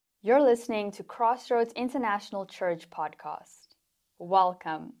You're listening to Crossroads International Church podcast.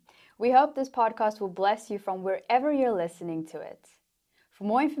 Welcome. We hope this podcast will bless you from wherever you're listening to it. For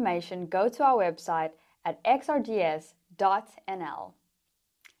more information, go to our website at xrgs.nl.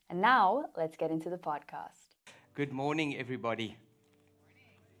 And now, let's get into the podcast. Good morning, everybody.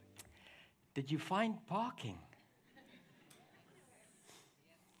 Did you find parking?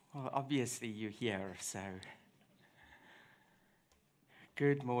 Well, obviously you're here, so.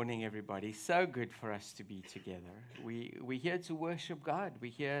 Good morning, everybody. So good for us to be together. We're here to worship God.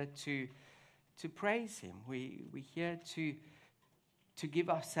 We're here to praise Him. We're here to give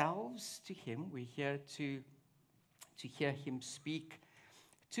ourselves to Him. We're here to hear Him speak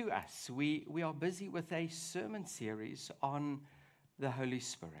to us. We are busy with a sermon series on the Holy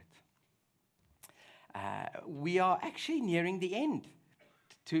Spirit. We are actually nearing the end.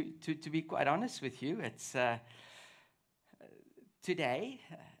 To be quite honest with you, it's today,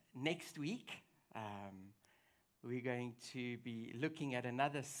 next week, we're going to be looking at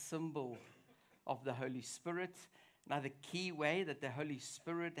another symbol of the Holy Spirit, another key way that the Holy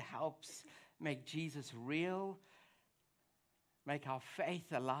Spirit helps make Jesus real, make our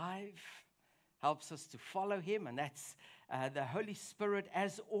faith alive, helps us to follow Him, and that's the Holy Spirit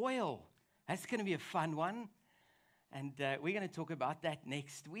as oil. That's going to be a fun one. And we're going to talk about that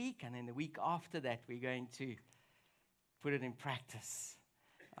next week. And then the week after that, we're going to put it in practice.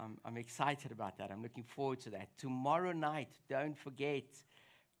 I'm excited about that. I'm looking forward to that. Tomorrow night, don't forget,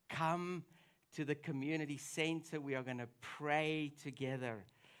 come to the community center. We are going to pray together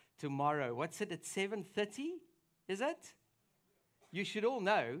tomorrow. What's it, at 7:30? Is it? You should all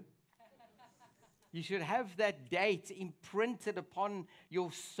know. You should have that date imprinted upon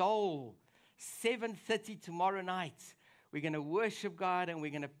your soul. 7:30 tomorrow night. We're going to worship God and we're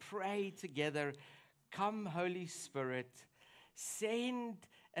going to pray together. Come, Holy Spirit, send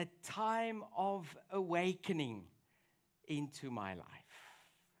a time of awakening into my life.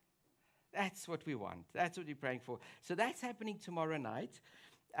 That's what we want. That's what we're praying for. So that's happening tomorrow night.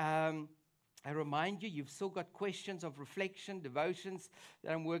 I remind you, you've still got questions of reflection, devotions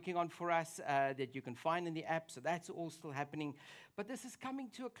that I'm working on for us that you can find in the app. So that's all still happening. But this is coming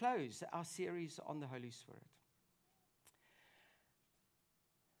to a close, our series on the Holy Spirit.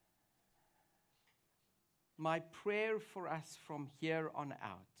 My prayer for us from here on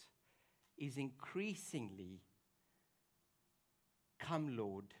out is increasingly, come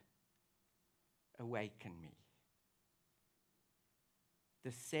Lord, awaken me.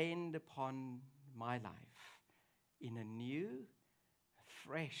 Descend upon my life in a new,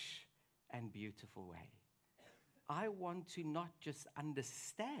 fresh, and beautiful way. I want to not just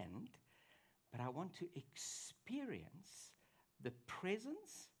understand, but I want to experience the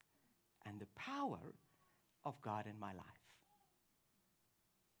presence and the power of God in my life.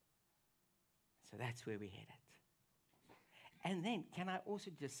 So that's where we're headed. And then, can I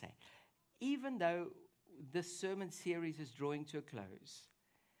also just say, even though this sermon series is drawing to a close,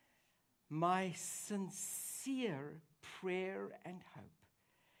 my sincere prayer and hope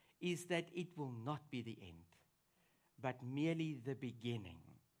is that it will not be the end, but merely the beginning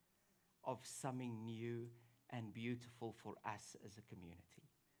of something new and beautiful for us as a community.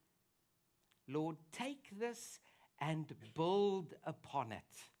 Lord, take this and build upon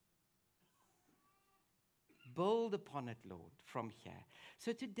it. Build upon it, Lord, from here.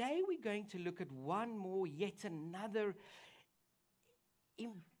 So today we're going to look at one more, yet another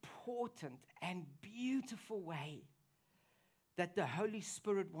important and beautiful way that the Holy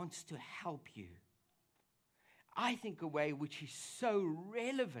Spirit wants to help you. I think a way which is so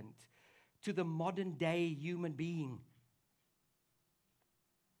relevant to the modern day human being.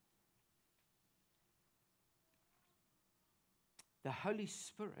 The Holy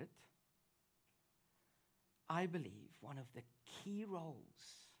Spirit, I believe, one of the key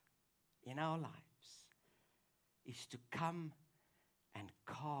roles in our lives is to come and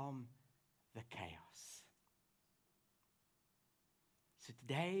calm the chaos. So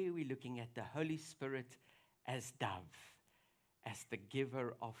today we're looking at the Holy Spirit as dove, as the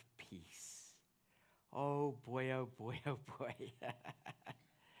giver of peace. Oh boy, oh boy, oh boy.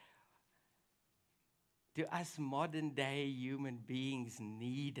 Do us modern day human beings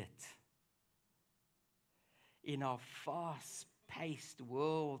need it? In our fast-paced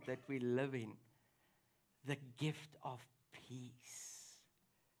world that we live in, the gift of peace.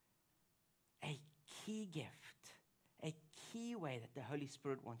 A key gift, a key way that the Holy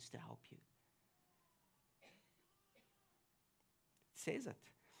Spirit wants to help you. It says it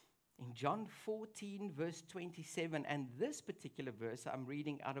in John 14, verse 27, and this particular verse I'm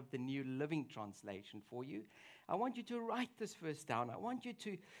reading out of the New Living Translation for you. I want you to write this verse down. I want you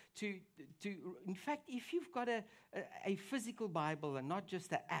to in fact, if you've got a physical Bible and not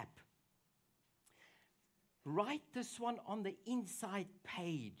just an app, write this one on the inside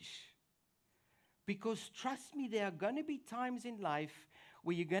page. Because trust me, there are going to be times in life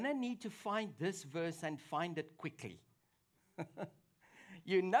where you're going to need to find this verse and find it quickly.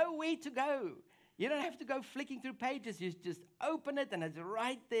 You know where to go. You don't have to go flicking through pages. You just open it and it's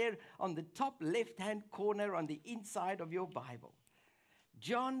right there on the top left-hand corner on the inside of your Bible.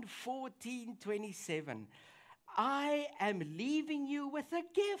 John 14:27. I am leaving you with a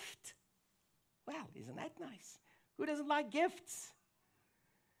gift. Well, isn't that nice? Who doesn't like gifts?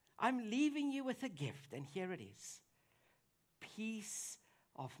 I'm leaving you with a gift, and here it is. Peace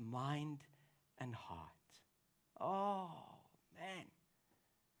of mind and heart. Oh, man.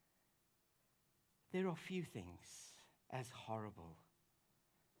 There are few things as horrible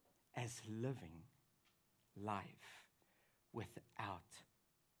as living life without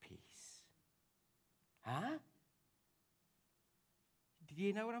peace. Huh? Do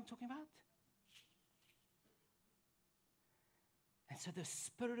you know what I'm talking about? And so the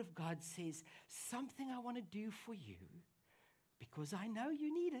Spirit of God says, something I want to do for you, because I know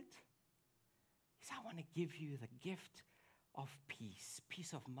you need it, is I want to give you the gift of peace.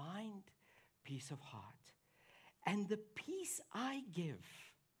 Peace of mind, peace of heart. And the peace I give,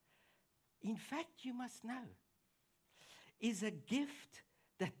 in fact, you must know, is a gift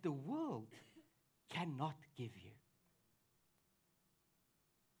that the world cannot give you.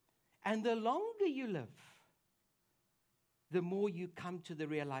 And the longer you live, the more you come to the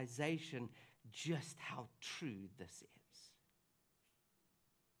realization just how true this is.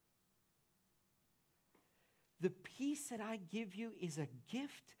 The peace that I give you is a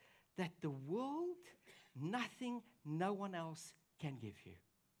gift that the world, nothing, no one else can give you.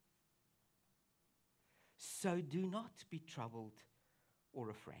 So do not be troubled or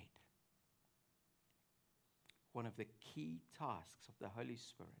afraid. One of the key tasks of the Holy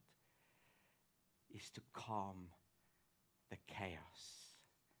Spirit is to calm the chaos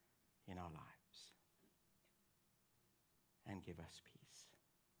in our lives and give us peace.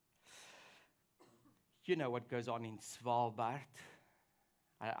 You know what goes on in Svalbard.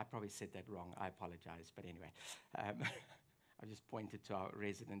 I probably said that wrong. I apologize. But anyway, I just pointed to our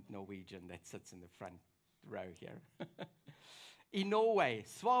resident Norwegian that sits in the front row here. In Norway,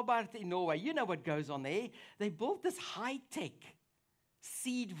 Svalbard in Norway, you know what goes on there? They built this high-tech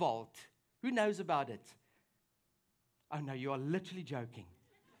seed vault. Who knows about it? Oh, no, you are literally joking.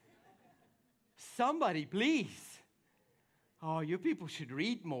 Somebody, please. Oh, you people should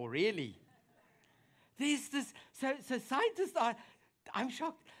read more, really. There's this, so scientists are, I'm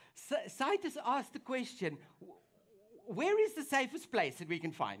shocked. Scientists ask the question, where is the safest place that we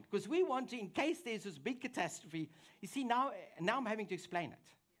can find? Because we want to, in case there's this big catastrophe, you see, now I'm having to explain it.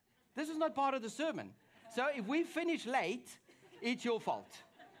 This is not part of the sermon. So if we finish late, it's your fault.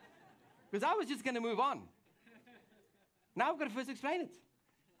 Because I was just going to move on. Now I've got to first explain it.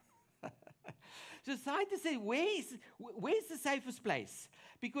 So scientists say, where's the safest place?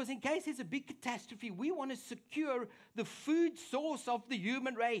 Because in case there's a big catastrophe, we want to secure the food source of the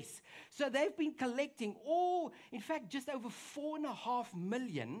human race. So they've been collecting in fact, just over 4.5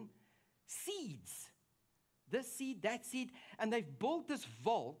 million seeds. This seed, that seed, and they've built this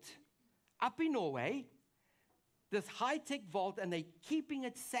vault up in Norway, this high-tech vault, and they're keeping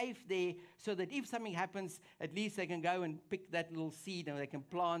it safe there so that if something happens, at least they can go and pick that little seed and they can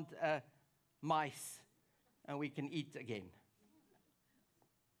plant mice and we can eat again.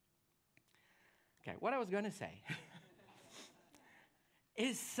 Okay, what I was going to say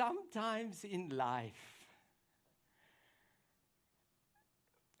is sometimes in life,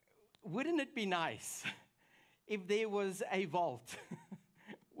 wouldn't it be nice if there was a vault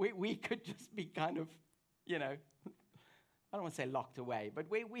where we could just be kind of, I don't want to say locked away, but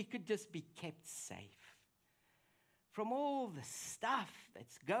where we could just be kept safe from all the stuff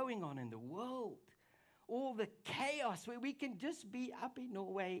that's going on in the world, all the chaos, where we can just be up in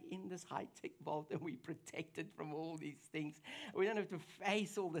Norway in this high-tech vault and we're protected from all these things. We don't have to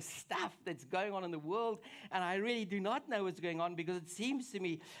face all the stuff that's going on in the world. And I really do not know what's going on, because it seems to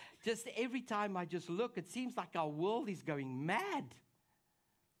me, just every time I just look, it seems like our world is going mad.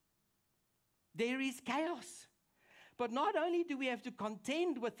 There is chaos. But not only do we have to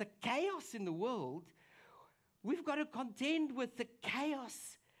contend with the chaos in the world, we've got to contend with the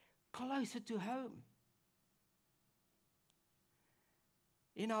chaos closer to home.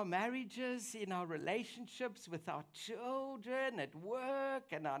 in our marriages, in our relationships with our children, at work,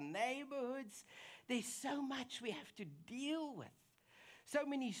 and our neighborhoods. There's so much we have to deal with. So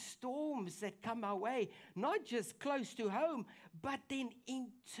many storms that come our way, not just close to home, but then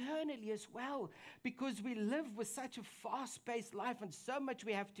internally as well, because we live with such a fast-paced life and so much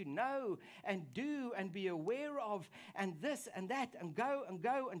we have to know and do and be aware of, and this and that, and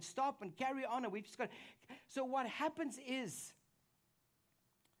go and stop and carry on. And we've just got. So what happens is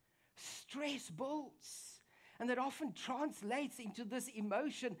stress builds. And that often translates into this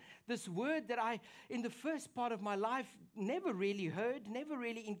emotion, this word that I, in the first part of my life, never really heard, never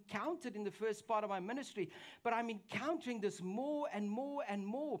really encountered in the first part of my ministry. But I'm encountering this more and more and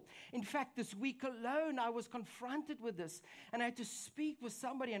more. In fact, this week alone, I was confronted with this. And I had to speak with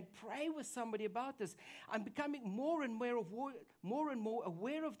somebody and pray with somebody about this. I'm becoming more and more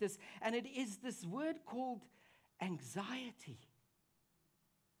aware of this. And it is this word called anxiety.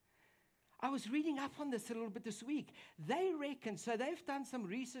 I was reading up on this a little bit this week. They reckon, so they've done some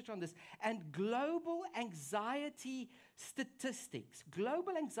research on this, and global anxiety statistics,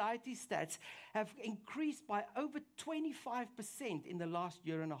 global anxiety stats have increased by over 25% in the last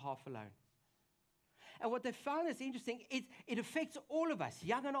year and a half alone. And what they found is interesting, it affects all of us,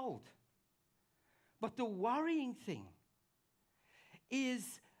 young and old. But the worrying thing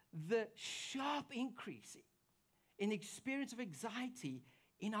is the sharp increase in the experience of anxiety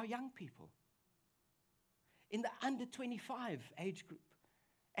in our young people, in the under 25 age group,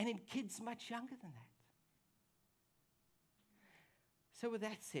 and in kids much younger than that. So with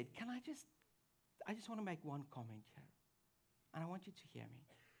that said, I just want to make one comment here, and I want you to hear me.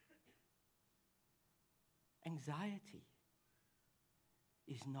 Anxiety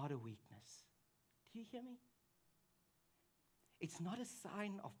is not a weakness. Do you hear me? It's not a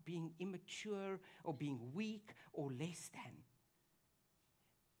sign of being immature or being weak or less than.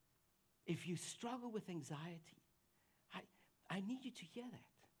 If you struggle with anxiety, I need you to hear that.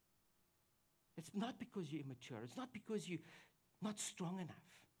 It's not because you're immature. It's not because you're not strong enough.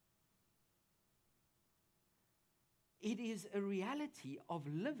 It is a reality of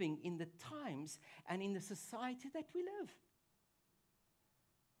living in the times and in the society that we live.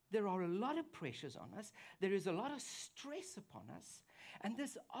 There are a lot of pressures on us. There is a lot of stress upon us. And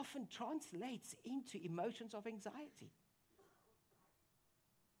this often translates into emotions of anxiety.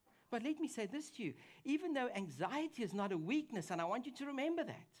 But let me say this to you. Even though anxiety is not a weakness, and I want you to remember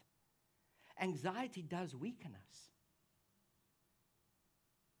that, anxiety does weaken us.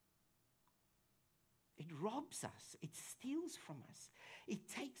 It robs us. It steals from us. It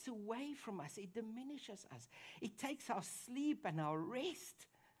takes away from us. It diminishes us. It takes our sleep and our rest.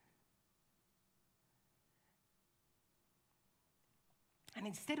 And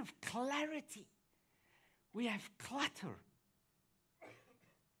instead of clarity, we have clutter.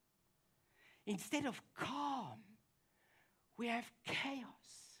 Instead of calm, we have chaos.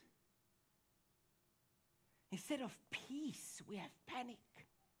 Instead of peace, we have panic.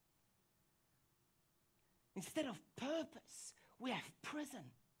 Instead of purpose, we have prison.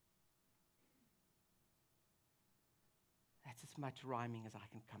 That's as much rhyming as I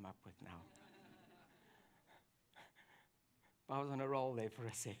can come up with now. I was on a roll there for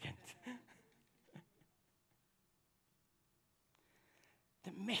a second.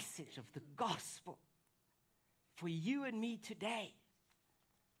 The message of the gospel for you and me today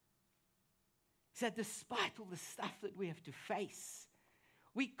is that despite all the stuff that we have to face,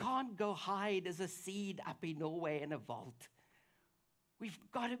 we can't go hide as a seed up in Norway in a vault. We've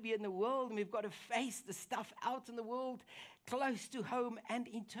got to be in the world, and we've got to face the stuff out in the world, close to home and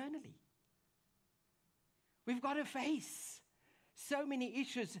internally. We've got to face so many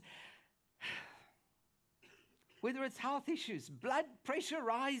issues. Whether it's health issues, blood pressure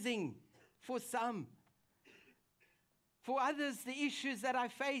rising for some. For others, the issues that I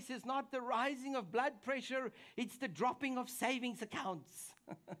face is not the rising of blood pressure, it's the dropping of savings accounts.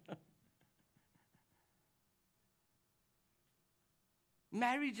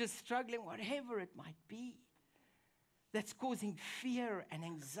 Marriage is struggling, whatever it might be. That's causing fear and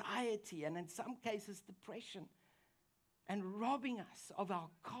anxiety, and in some cases, depression, and robbing us of our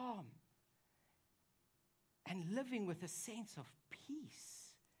calm. And living with a sense of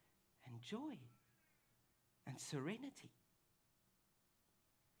peace and joy and serenity.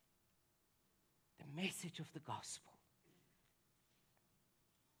 The message of the gospel.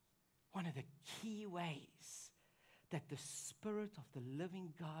 One of the key ways that the Spirit of the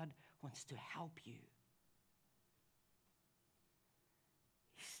living God wants to help you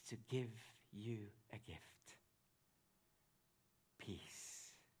is to give you a gift. Peace.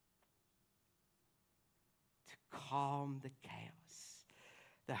 Calm the chaos,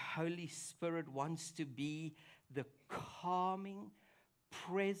 The Holy Spirit wants to be the calming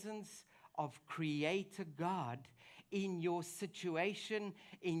presence of Creator God in your situation,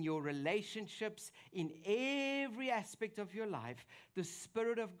 in your relationships, in every aspect of your life. The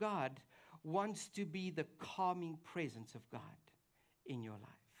Spirit of God wants to be the calming presence of God in your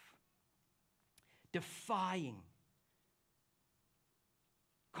life. Defying,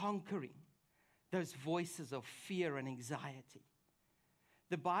 conquering those voices of fear and anxiety.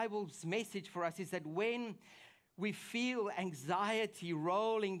 The Bible's message for us is that when we feel anxiety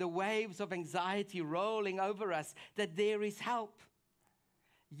rolling, the waves of anxiety rolling over us, that there is help.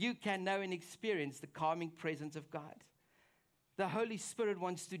 You can know and experience the calming presence of God. The Holy Spirit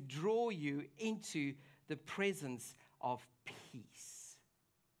wants to draw you into the presence of peace,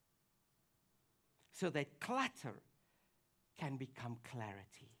 so that clutter can become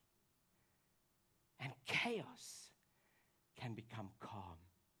clarity and chaos can become calm.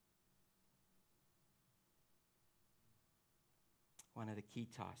 One of the key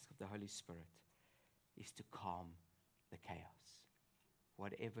tasks of the Holy Spirit is to calm the chaos,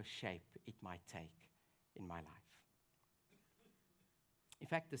 whatever shape it might take in my life. In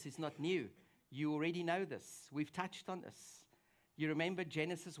fact, this is not new. You already know this. We've touched on this. You remember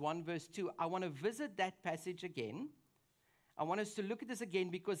Genesis 1 verse 2. I want to visit that passage again. I want us to look at this again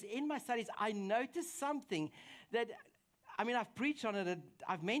because in my studies, I noticed something that, I've preached on it.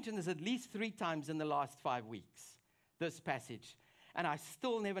 I've mentioned this at least 3 times in the last 5 weeks, this passage. And I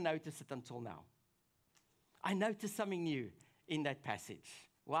still never noticed it until now. I noticed something new in that passage.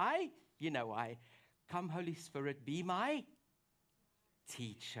 Why? You know why. Come, Holy Spirit, be my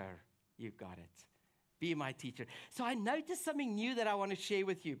teacher. You got it. Be my teacher. So I noticed something new that I want to share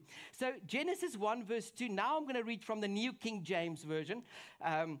with you. So Genesis 1 verse 2. Now I'm going to read from the New King James Version.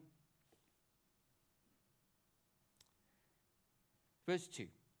 Verse 2.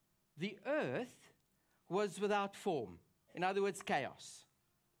 The earth was without form. In other words, chaos.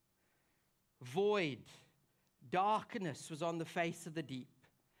 Void. Darkness was on the face of the deep.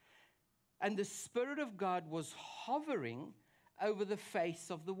 And the Spirit of God was hovering over the face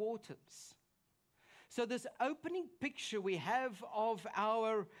of the waters. So this opening picture we have of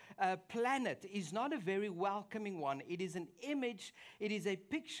our planet is not a very welcoming one. It is an image, it is a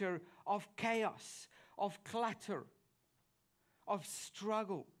picture of chaos, of clutter, of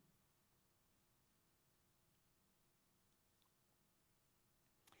struggle.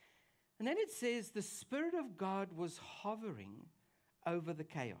 And then it says the Spirit of God was hovering over the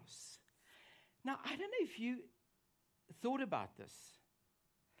chaos. Now, I don't know if you thought about this,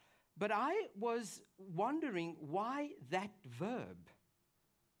 but I was wondering why that verb,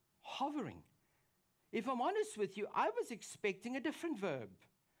 hovering. If I'm honest with you, I was expecting a different verb,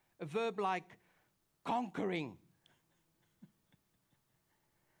 a verb like conquering.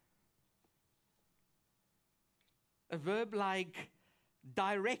 A verb like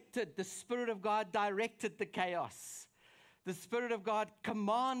directed, the Spirit of God directed the chaos. The Spirit of God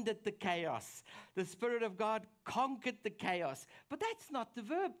commanded the chaos. The Spirit of God conquered the chaos. But that's not the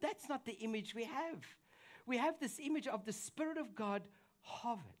verb. That's not the image we have. We have this image of the Spirit of God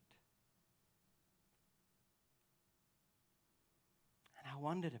hovered. And I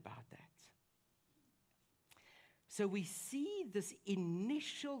wondered about that. So we see this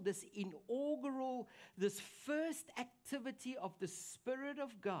initial, this inaugural, this first activity of the Spirit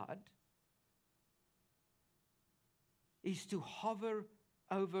of God is to hover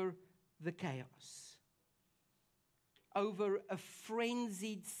over the chaos, over a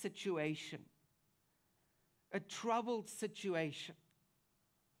frenzied situation, a troubled situation.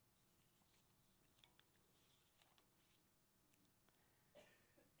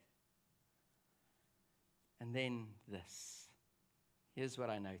 And then this. Here's what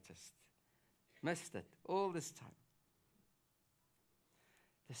I noticed. Missed it all this time.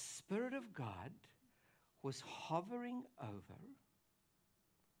 The Spirit of God was hovering over,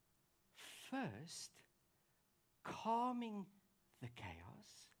 first calming the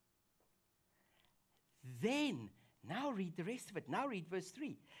chaos, then, now read the rest of it. Now read verse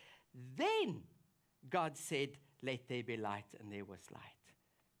 3. Then God said, let there be light, and there was light.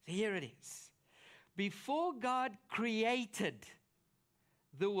 So here it is. Before God created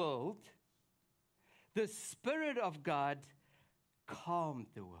the world, the Spirit of God calmed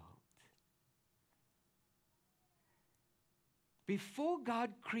the world. Before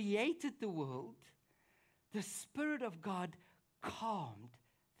God created the world, the Spirit of God calmed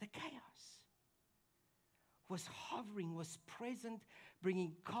the chaos. Was hovering, was present,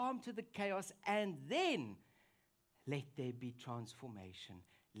 bringing calm to the chaos, and then let there be transformation,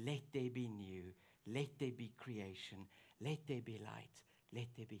 let there be new, let there be creation, let there be light, let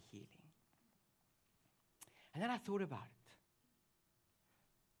there be healing. And then I thought about it.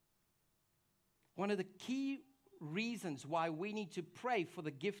 One of the key reasons why we need to pray for the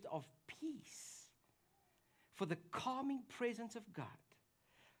gift of peace, for the calming presence of God,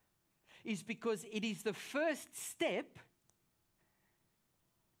 is because it is the first step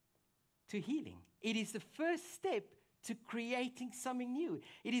to healing. It is the first step to creating something new.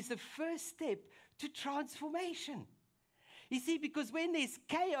 It is the first step to transformation. You see, because when there's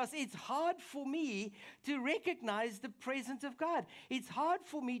chaos, it's hard for me to recognize the presence of God. It's hard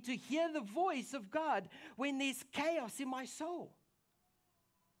for me to hear the voice of God when there's chaos in my soul.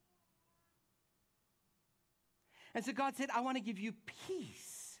 And so God said, I want to give you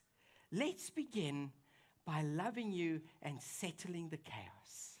peace. Let's begin by loving you and settling the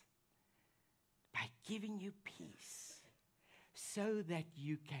chaos. By giving you peace so that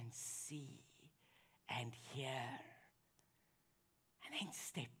you can see and hear. And then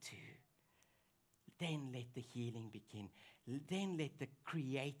step 2, then let the healing begin. Then let the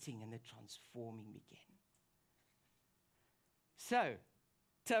creating and the transforming begin. So,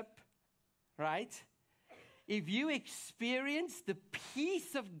 tip, right? If you experience the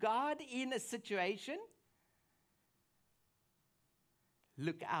peace of God in a situation,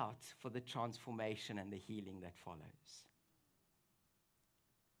 look out for the transformation and the healing that follows.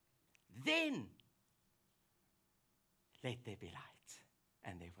 Then, let there be light.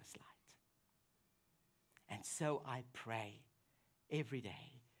 And there was light. And so I pray every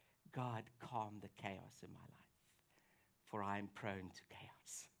day, God, calm the chaos in my life, for I am prone to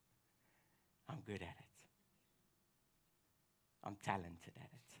chaos. I'm good at it. I'm talented at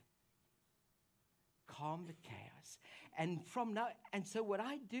it. Calm the chaos. And so what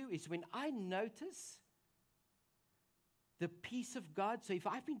I do is when I notice the peace of God. So if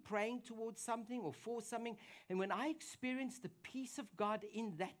I've been praying towards something or for something, and when I experience the peace of God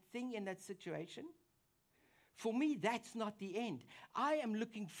in that thing, in that situation, for me, that's not the end. I am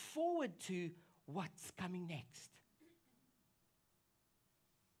looking forward to what's coming next.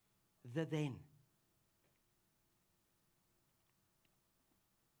 The then.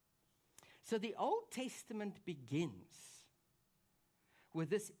 So the Old Testament begins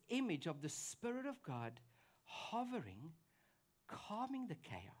with this image of the Spirit of God hovering, calming the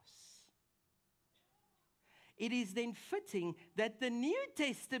chaos. It is then fitting that the New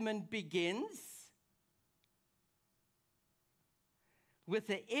Testament begins with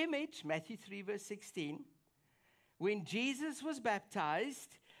the image, Matthew 3 verse 16, when Jesus was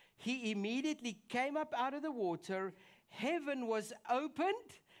baptized, he immediately came up out of the water, heaven was opened,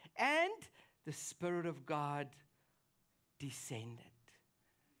 and the Spirit of God descended,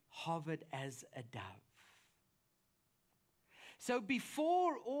 hovered as a dove. So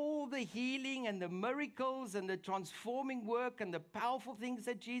before all the healing and the miracles and the transforming work and the powerful things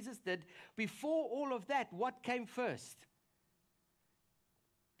that Jesus did, before all of that, what came first?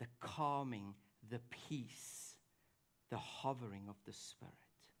 The calming, the peace, the hovering of the Spirit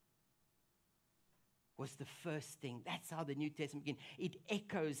was the first thing. That's how the New Testament begins. It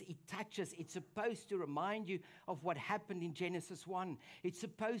echoes, it touches. It's supposed to remind you of what happened in Genesis 1. It's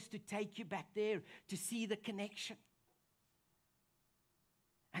supposed to take you back there to see the connection.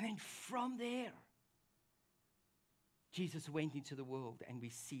 And then from there, Jesus went into the world and we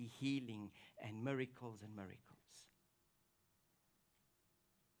see healing and miracles and miracles.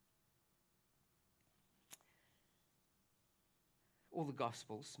 All the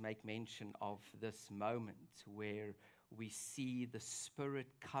Gospels make mention of this moment where we see the Spirit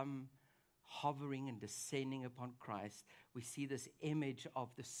come hovering and descending upon Christ. We see this image of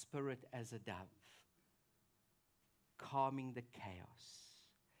the Spirit as a dove, calming the chaos.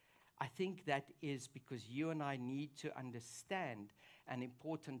 I think that is because you and I need to understand an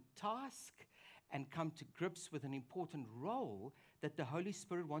important task and come to grips with an important role that the Holy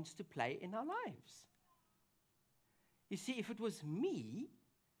Spirit wants to play in our lives. You see, if it was me,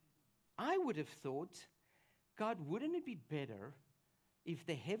 I would have thought, God, wouldn't it be better if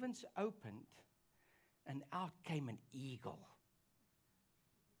the heavens opened and out came an eagle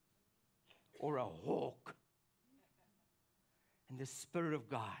or a hawk, and the Spirit of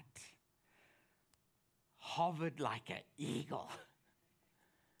God hovered like an eagle,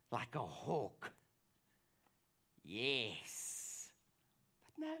 like a hawk. Yes.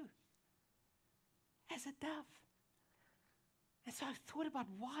 But no, as a dove. And so I thought about,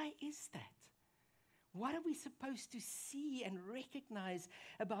 why is that? What are we supposed to see and recognize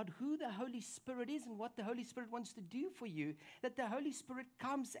about who the Holy Spirit is and what the Holy Spirit wants to do for you, that the Holy Spirit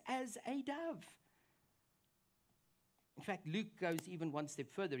comes as a dove? In fact, Luke goes even one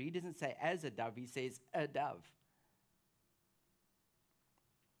step further. He doesn't say as a dove, he says a dove.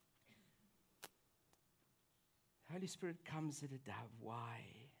 Holy Spirit comes as a dove. Why?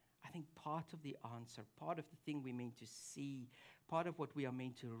 I think part of the answer, part of the thing we're meant to see, part of what we are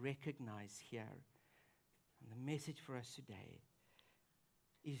meant to recognize here, and the message for us today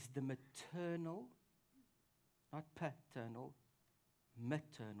is the maternal, not paternal,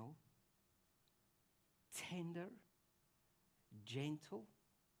 maternal, tender, gentle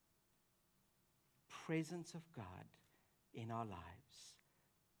presence of God in our lives,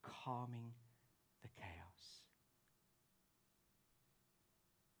 calming the chaos.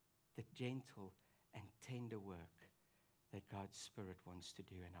 The gentle and tender work that God's Spirit wants to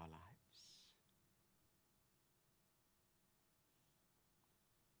do in our lives.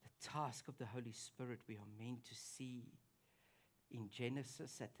 The task of the Holy Spirit we are meant to see in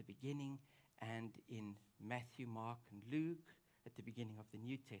Genesis at the beginning and in Matthew, Mark, and Luke at the beginning of the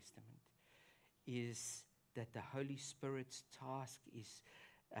New Testament is that the Holy Spirit's task is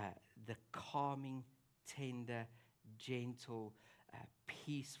the calming, tender, gentle,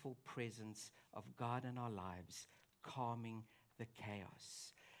 peaceful presence of God in our lives, calming the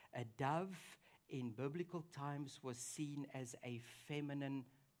chaos. A dove in biblical times was seen as a feminine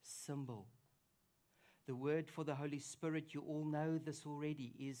symbol. The word for the Holy Spirit, you all know this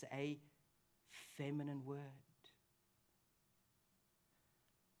already, is a feminine word.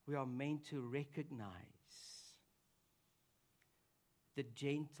 We are meant to recognize the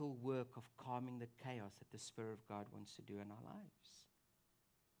gentle work of calming the chaos that the Spirit of God wants to do in our lives.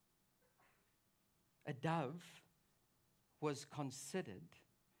 A dove was considered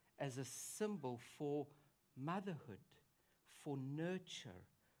as a symbol for motherhood, for nurture,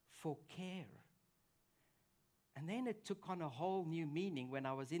 for care. And then it took on a whole new meaning when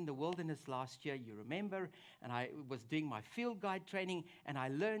I was in the wilderness last year, you remember, and I was doing my field guide training, and I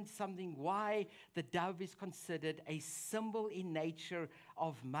learned something why the dove is considered a symbol in nature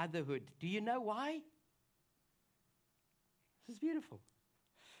of motherhood. Do you know why? This is beautiful.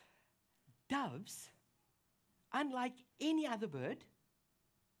 Doves, unlike any other bird,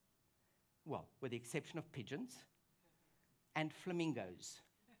 well, with the exception of pigeons and flamingos.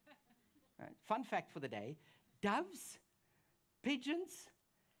 Right. Fun fact for the day. Doves, pigeons,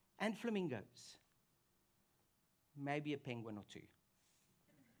 and flamingos, maybe a penguin or two,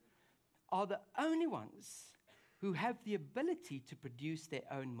 are the only ones who have the ability to produce their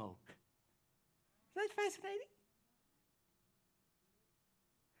own milk. Isn't that fascinating?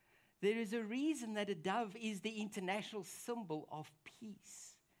 There is a reason that a dove is the international symbol of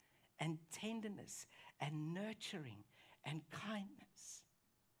peace and tenderness and nurturing and kindness.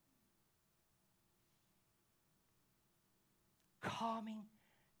 Calming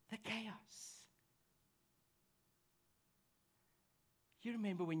the chaos. You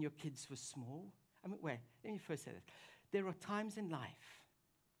remember when your kids were small? Let me first say this. There are times in life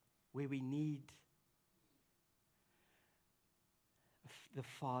where we need the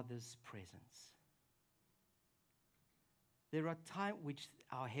Father's presence. There are times which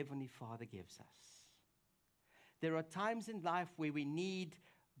our Heavenly Father gives us. There are times in life where we need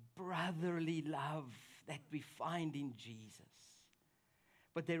brotherly love that we find in Jesus.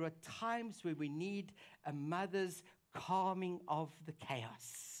 But there are times where we need a mother's calming of the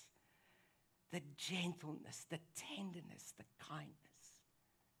chaos, the gentleness, the tenderness, the kindness,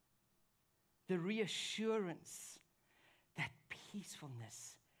 the reassurance, that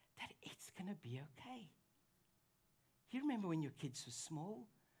peacefulness, that it's going to be okay. You remember when your kids were small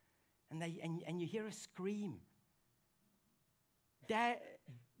and you hear a scream?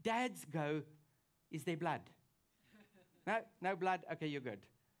 Dads go, is there blood? No blood? Okay, you're good.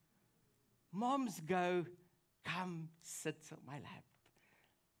 Moms go, come sit on my lap.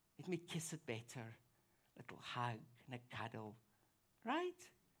 Let me kiss it better. A little hug and a cuddle. Right?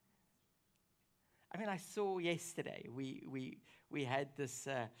 I saw yesterday, we had this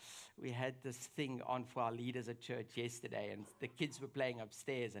thing on for our leaders at church yesterday, and the kids were playing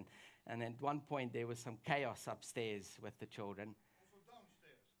upstairs, and at one point there was some chaos upstairs with the children. Also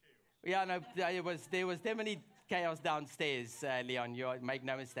downstairs, chaos. Yeah, no, there was definitely chaos downstairs, Leon. You make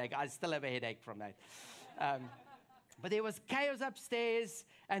no mistake. I still have a headache from that. But there was chaos upstairs,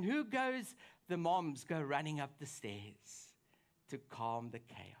 and who goes? The moms go running up the stairs to calm the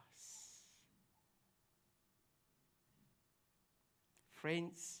chaos.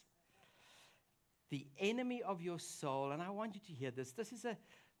 Friends, the enemy of your soul, and I want you to hear this. This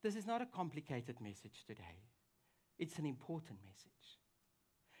is not a complicated message today. It's an important message.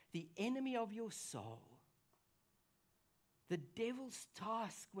 The enemy of your soul, the devil's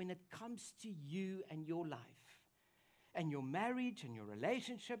task when it comes to you and your life, and your marriage, and your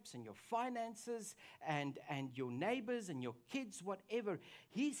relationships, and your finances, and your neighbors, and your kids, whatever,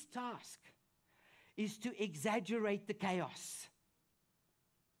 his task is to exaggerate the chaos,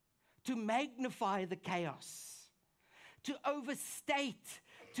 to magnify the chaos, to overstate,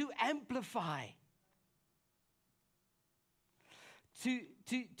 to amplify,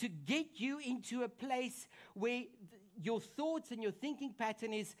 to get you into a place where your thoughts and your thinking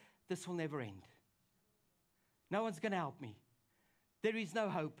pattern is, this will never end. No one's going to help me. There is no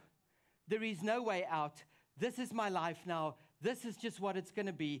hope. There is no way out. This is my life now. This is just what it's going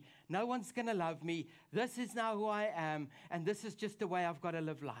to be. No one's going to love me. This is now who I am. And this is just the way I've got to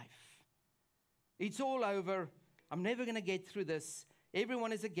live life. It's all over. I'm never going to get through this.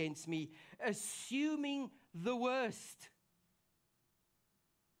 Everyone is against me. Assuming the worst.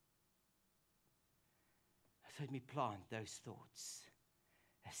 So let me plant those thoughts.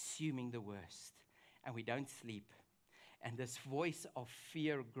 Assuming the worst. And we don't sleep. And this voice of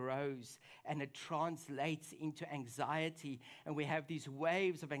fear grows and it translates into anxiety. And we have these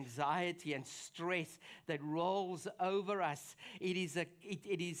waves of anxiety and stress that rolls over us. It is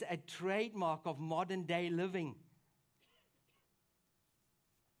a trademark of modern day living.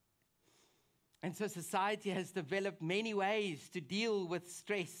 And so society has developed many ways to deal with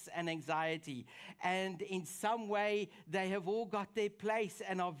stress and anxiety. And in some way, they have all got their place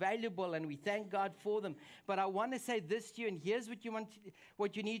and are valuable, and we thank God for them. But I want to say this to you, and here's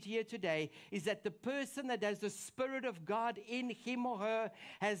what you need to hear today, is that the person that has the Spirit of God in him or her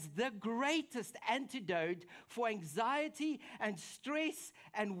has the greatest antidote for anxiety and stress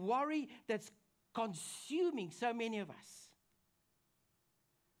and worry that's consuming so many of us.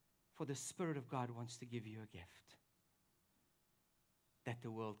 For the Spirit of God wants to give you a gift that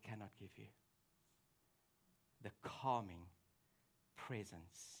the world cannot give you. The calming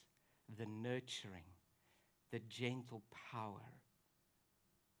presence, the nurturing, the gentle power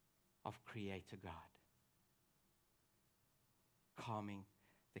of Creator God. Calming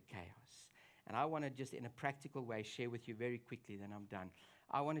the chaos. And I want to just in a practical way share with you very quickly, then I'm done.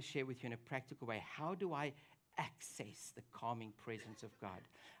 I want to share with you in a practical way, how do I access the calming presence of God?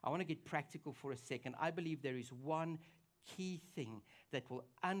 I want to get practical for a second. I believe there is one key thing that will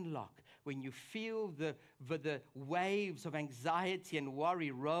unlock when you feel the waves of anxiety and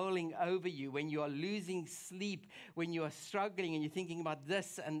worry rolling over you, when you are losing sleep, when you are struggling and you're thinking about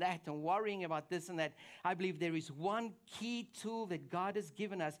this and that and worrying about this and that. I believe there is one key tool that God has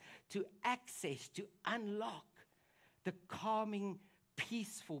given us to access, to unlock the calming,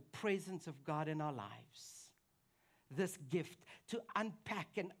 peaceful presence of God in our lives. This gift, to unpack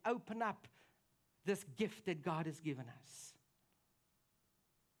and open up this gift that God has given us.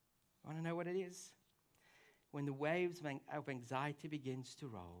 Want to know what it is? When the waves of anxiety begins to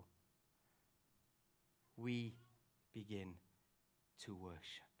roll, we begin to worship.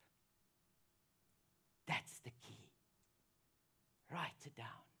 That's the key. Write it down.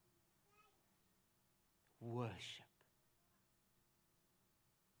 Worship.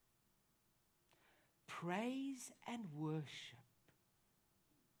 Praise and worship.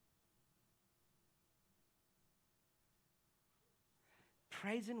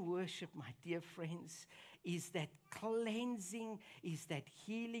 Praise and worship, my dear friends, is that cleansing, is that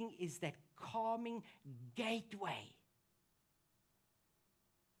healing, is that calming gateway.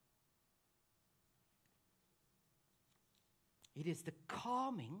 It is the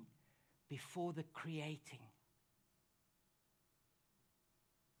calming before the creating.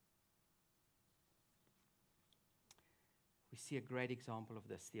 We see a great example of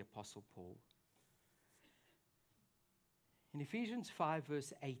this, the Apostle Paul. In Ephesians 5,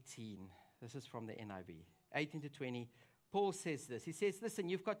 verse 18, this is from the NIV, 18 to 20, Paul says this. He says, listen,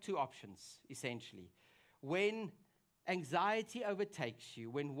 you've got two options, essentially. When anxiety overtakes you,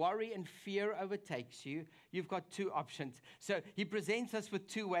 when worry and fear overtakes you, you've got two options. So he presents us with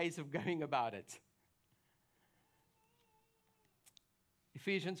two ways of going about it.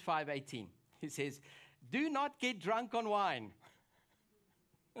 Ephesians 5:18, he says, do not get drunk on wine,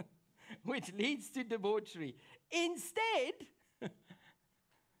 which leads to debauchery. Instead,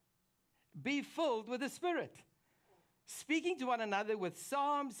 be filled with the Spirit, speaking to one another with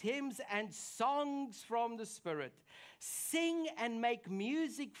psalms, hymns, and songs from the Spirit. Sing and make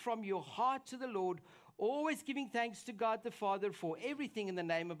music from your heart to the Lord, always giving thanks to God the Father for everything in the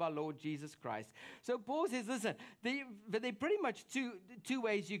name of our Lord Jesus Christ. So Paul says, listen, there are pretty much two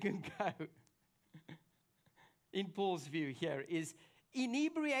ways you can go. In Paul's view here is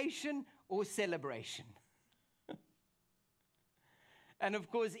inebriation or celebration. And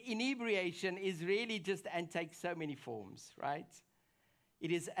of course, inebriation is really just and takes so many forms, right? It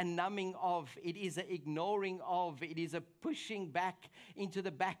is a numbing of, it is an ignoring of, it is a pushing back into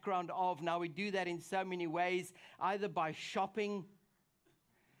the background of. Now we do that in so many ways, either by shopping,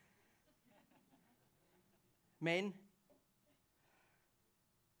 men,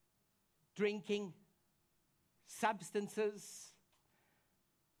 drinking, substances,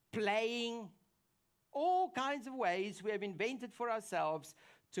 playing, all kinds of ways we have invented for ourselves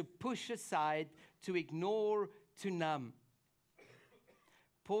to push aside, to ignore, to numb.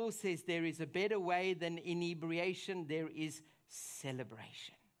 Paul says there is a better way than inebriation, there is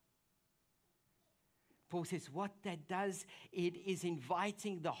celebration. Paul says what that does, it is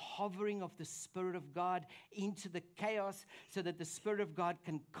inviting the hovering of the Spirit of God into the chaos so that the Spirit of God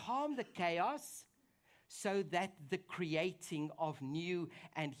can calm the chaos so that the creating of new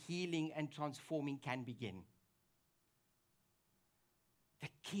and healing and transforming can begin. The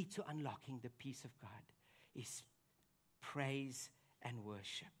key to unlocking the peace of God is praise and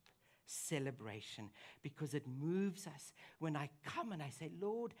worship, celebration, because it moves us. When I come and I say,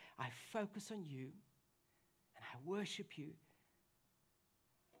 Lord, I focus on you and I worship you,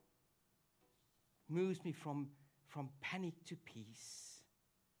 moves me from panic to peace,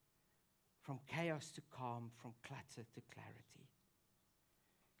 from chaos to calm, from clutter to clarity.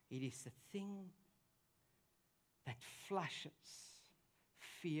 It is the thing that flushes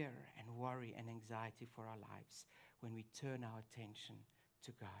fear and worry and anxiety for our lives when we turn our attention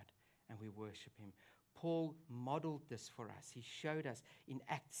to God and we worship Him. Paul modeled this for us. He showed us in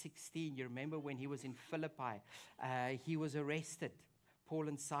Acts 16. You remember when he was in Philippi, he was arrested. Paul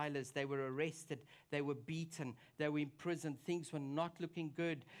and Silas, they were arrested, they were beaten, they were in prison. Things were not looking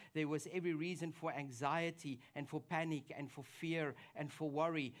good. There was every reason for anxiety and for panic and for fear and for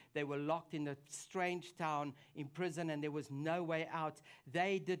worry. They were locked in a strange town in prison and there was no way out.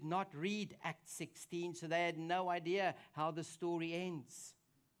 They did not read Acts 16, so they had no idea how the story ends.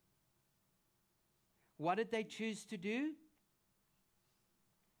 What did they choose to do?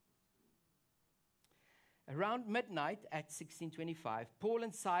 Around midnight at 16:25, Paul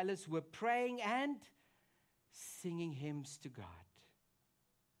and Silas were praying and singing hymns to God.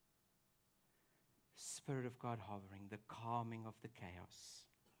 Spirit of God hovering, the calming of the chaos.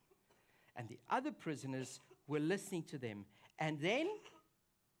 And the other prisoners were listening to them. And then,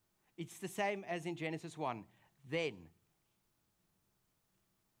 it's the same as in Genesis 1. Then,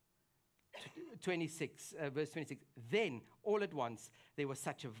 26, verse 26. Then, all at once, there was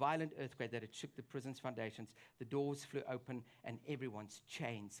such a violent earthquake that it shook the prison's foundations. The doors flew open and everyone's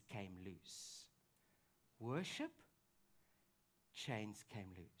chains came loose. Worship, chains came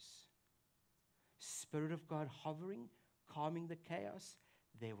loose. Spirit of God hovering, calming the chaos,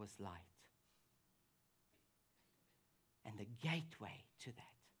 there was light. And the gateway to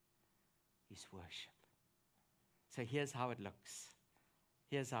that is worship. So here's how it looks.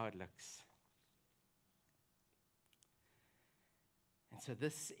 Here's how it looks. And so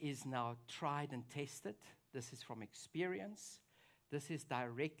this is now tried and tested. This is from experience. This is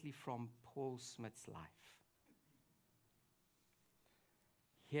directly from Paul Smith's life.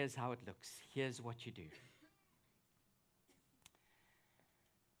 Here's how it looks. Here's what you do.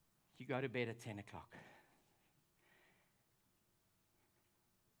 You go to bed at 10 o'clock.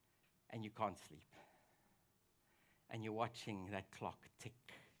 And you can't sleep. And you're watching that clock tick,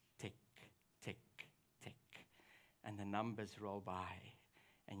 tick, tick, tick. And the numbers roll by.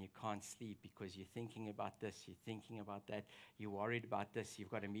 And you can't sleep because you're thinking about this, you're thinking about that, you're worried about this, you've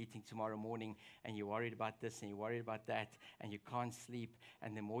got a meeting tomorrow morning, and you're worried about this, and you're worried about that, and you can't sleep.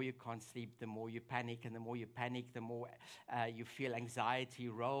 And the more you can't sleep, the more you panic, and the more you panic, the more you feel anxiety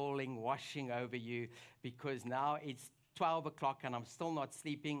rolling, washing over you, because now it's 12 o'clock and I'm still not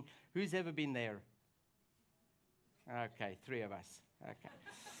sleeping. Who's ever been there? Okay, 3 of us. Okay.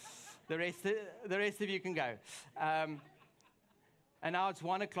 The rest of you can go. And now it's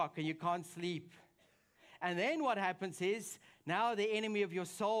 1 o'clock and you can't sleep. And then what happens is, now the enemy of your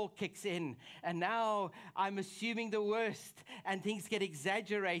soul kicks in. And now I'm assuming the worst. And things get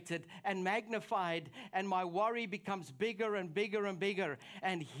exaggerated and magnified. And my worry becomes bigger and bigger and bigger.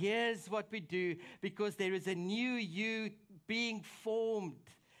 And here's what we do. Because there is a new you being formed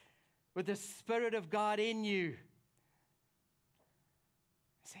with the Spirit of God in you.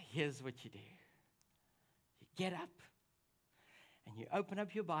 So here's what you do. You get up. And you open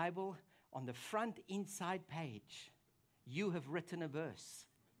up your Bible. On the front inside page, you have written a verse.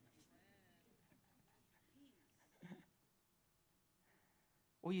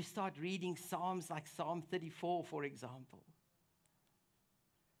 Or you start reading Psalms like Psalm 34, for example.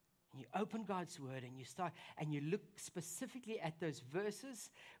 And you open God's Word and you start, and you look specifically at those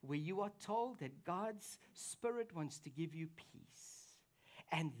verses where you are told that God's Spirit wants to give you peace.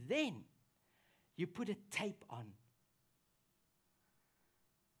 And then you put a tape on.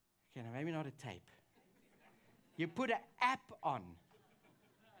 Okay, now maybe not a tape. You put an app on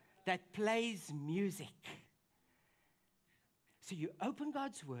that plays music. So you open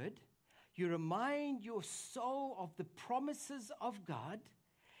God's word, you remind your soul of the promises of God,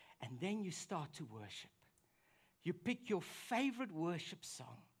 and then you start to worship. You pick your favorite worship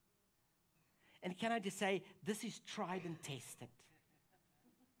song. And can I just say, this is tried and tested.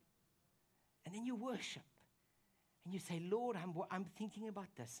 And then you worship. And you say, Lord, I'm thinking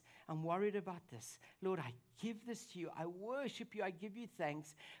about this. I'm worried about this. Lord, I give this to you. I worship you. I give you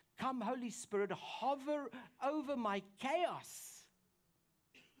thanks. Come, Holy Spirit, hover over my chaos.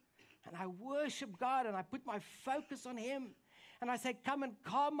 And I worship God and I put my focus on Him. And I say, come and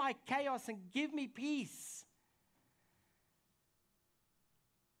calm my chaos and give me peace.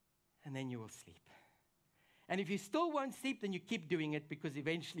 And then you will sleep. And if you still won't sleep, then you keep doing it because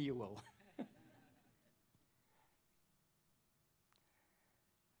eventually you will.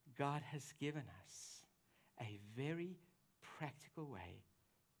 God has given us a very practical way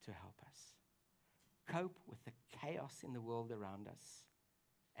to help us cope with the chaos in the world around us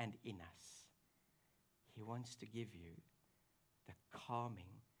and in us. He wants to give you the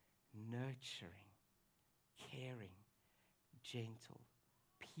calming, nurturing, caring, gentle,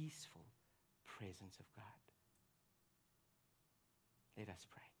 peaceful presence of God. Let us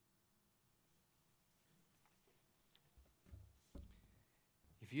pray.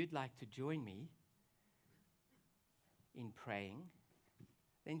 If you'd like to join me in praying,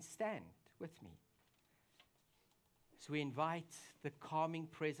 then stand with me. So we invite the calming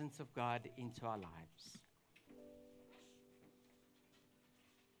presence of God into our lives.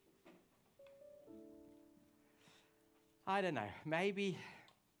 I don't know, maybe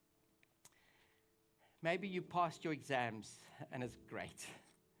you passed your exams and it's great.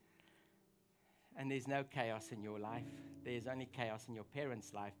 And there's no chaos in your life. There's only chaos in your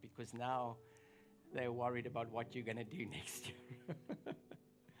parents' life because now they're worried about what you're going to do next year.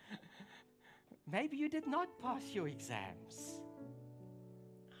 Maybe you did not pass your exams.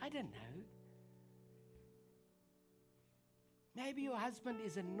 I don't know. Maybe your husband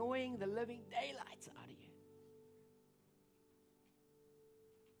is annoying the living daylights out of you.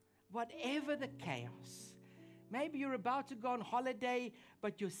 Whatever the chaos, maybe you're about to go on holiday,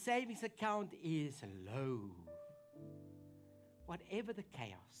 but your savings account is low. Whatever the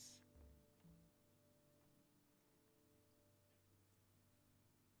chaos,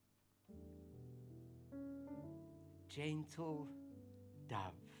 gentle dove,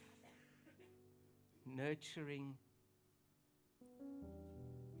 nurturing,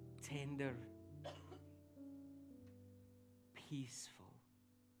 tender, peaceful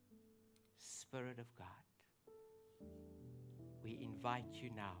Spirit of God, we invite you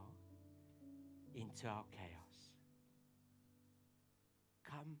now into our chaos.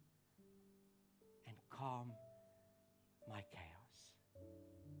 Come and calm my chaos.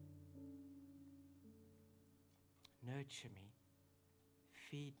 Nurture me,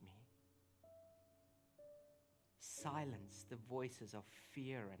 feed me. Silence the voices of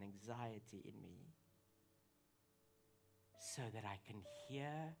fear and anxiety in me so that I can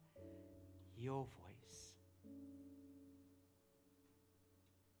hear your voice,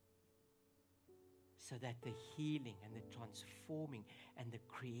 so that the healing and the transforming and the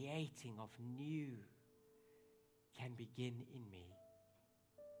creating of new can begin in me.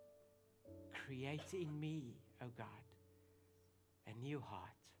 Create in me, oh God, a new heart,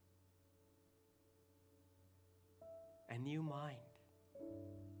 a new mind,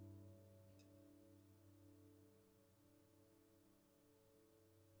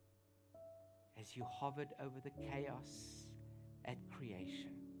 as you hovered over the chaos at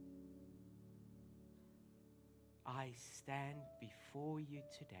creation. I stand before you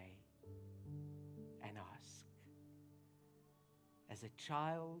today and ask, as a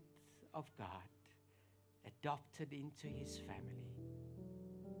child of God, adopted into His family,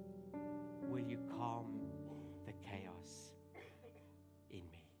 will you calm the chaos in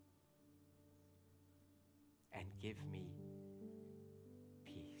me and give me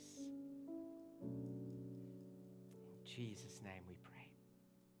peace? In Jesus' name we pray.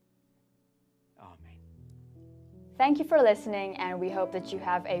 Amen. Thank you for listening, and we hope that you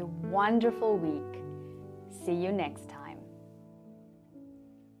have a wonderful week. See you next time.